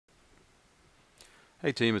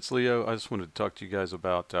Hey team, it's Leo. I just wanted to talk to you guys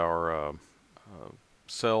about our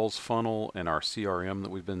sales funnel and our CRM that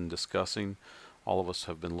we've been discussing. All of us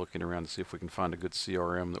have been looking around to see if we can find a good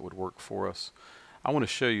CRM that would work for us. I want to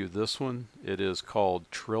show you this one. It is called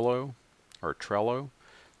Trello or Trello,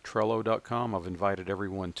 Trello.com. I've invited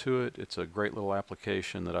everyone to it. It's a great little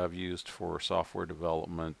application that I've used for software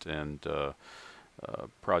development and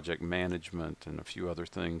project management and a few other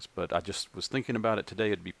things, but I just was thinking about it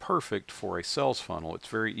today. It'd be perfect for a sales funnel. It's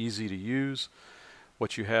very easy to use.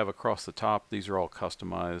 What you have across the top, these are all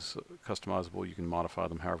customizable. You can modify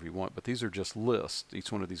them however you want, but these are just lists.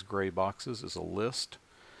 Each one of these gray boxes is a list,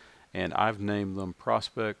 and I've named them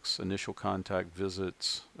prospects, initial contact,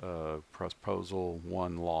 visits, proposal,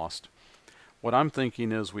 won, lost. What I'm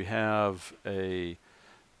thinking is we have a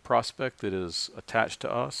prospect that is attached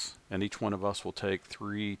to us, and each one of us will take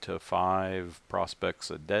 3 to 5 prospects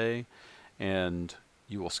a day, and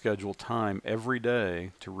you will schedule time every day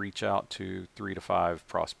to reach out to 3 to 5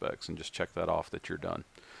 prospects and just check that off that you're done.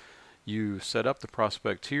 You set up the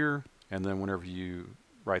prospect here, and then whenever you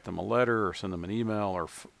write them a letter or send them an email or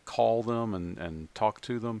call them and talk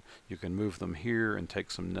to them, you can move them here and take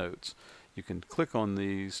some notes. You can click on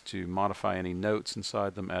these to modify any notes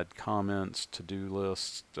inside them, add comments, to-do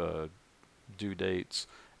lists, due dates,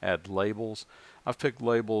 add labels. I've picked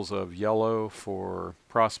labels of yellow for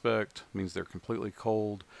prospect, means they're completely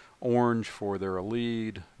cold, orange for they're a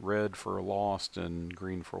lead, red for a lost, and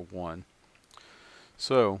green for won.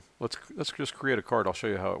 So let's just create a card. I'll show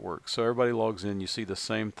you how it works. So everybody logs in. You see the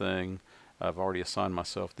same thing. I've already assigned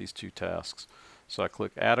myself these 2 tasks. So I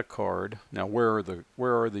click add a card. Now where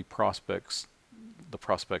are the prospects, the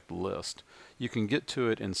prospect list? You can get to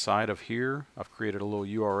it inside of here. I've created a little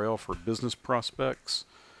URL for business prospects,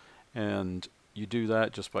 and you do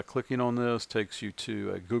that just by clicking on this. Takes you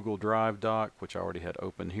to a Google Drive doc, which I already had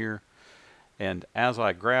open here. And as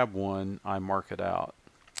I grab one, I mark it out.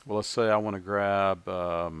 Well, let's say I want to grab,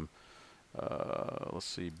 let's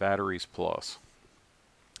see, Batteries Plus.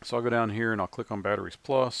 So I'll go down here and I'll click on Batteries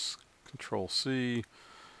Plus, Control C.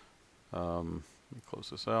 Let me close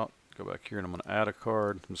this out. Go back here and I'm going to add a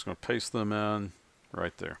card. I'm just going to paste them in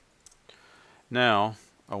right there. Now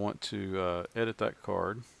I want to edit that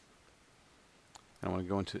card. And I want to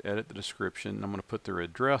go into edit the description. And I'm going to put their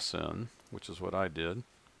address in, which is what I did.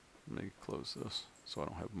 Let me close this so I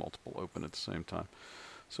don't have multiple open at the same time.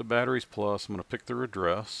 So Batteries Plus, I'm going to pick their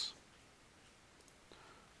address.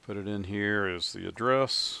 Put it in here as the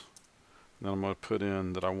address. Then I'm going to put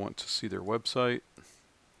in that I want to see their website.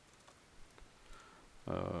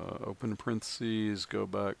 Open parentheses, go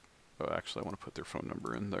back. Oh, actually, I want to put their phone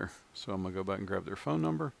number in there. So I'm going to go back and grab their phone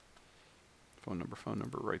number. Phone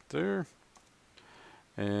number right there.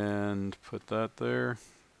 And put that there.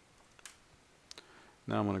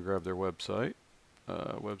 Now I'm going to grab their website.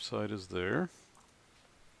 Website is there.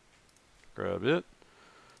 Grab it.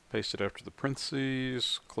 Paste it after the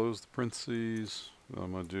parentheses. Close the parentheses.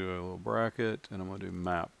 I'm going to do a little bracket, and I'm going to do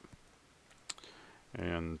map.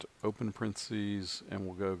 And open parentheses, and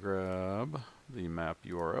we'll go grab the map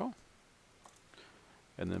URL.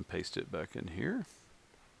 And then paste it back in here.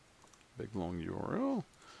 Big long URL.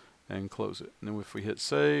 And close it. And then if we hit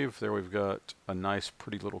save, there we've got a nice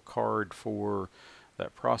pretty little card for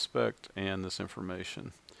that prospect and this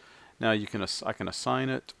information. Now you can I can assign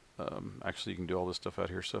it. Actually, you can do all this stuff out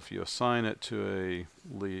here. So if you assign it to a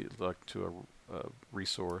lead, like to a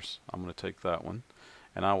resource, I'm going to take that one,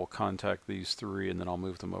 and I will contact these 3, and then I'll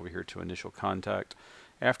move them over here to initial contact.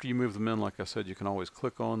 After you move them in, like I said, you can always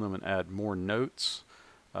click on them and add more notes,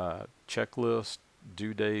 checklist,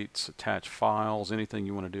 due dates, attach files, anything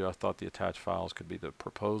you want to do. I thought the attached files could be the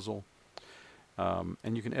proposal.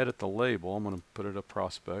 And you can edit the label. I'm going to put it a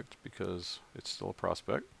prospect because it's still a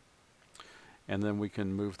prospect. And then we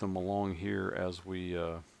can move them along here as we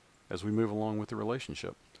move along with the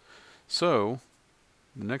relationship. So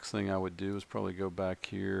the next thing I would do is probably go back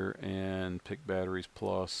here and pick Batteries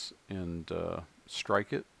Plus and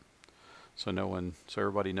strike it. So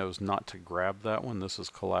everybody knows not to grab that one. This is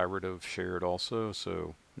collaborative shared also,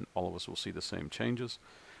 so all of us will see the same changes.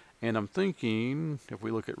 And I'm thinking if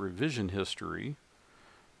we look at revision history,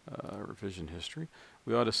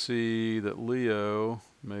 we ought to see that Leo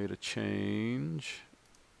made a change.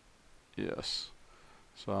 Yes.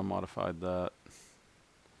 So I modified that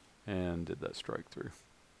and did that strike through.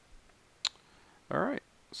 All right.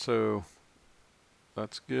 So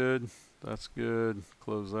that's good. That's good.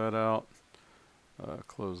 Close that out.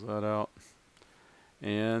 Close that out.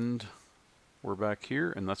 And we're back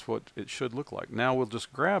here, and that's what it should look like. Now we'll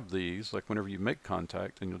just grab these, like whenever you make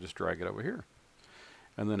contact, and you'll just drag it over here.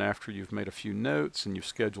 And then after you've made a few notes and you've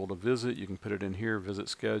scheduled a visit, you can put it in here, visit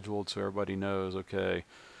scheduled, so everybody knows, okay,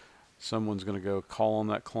 someone's going to go call on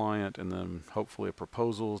that client, and then hopefully a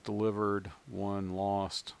proposal is delivered, won,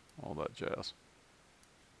 lost, all that jazz.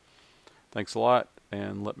 Thanks a lot,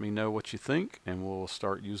 and let me know what you think, and we'll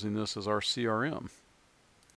start using this as our CRM.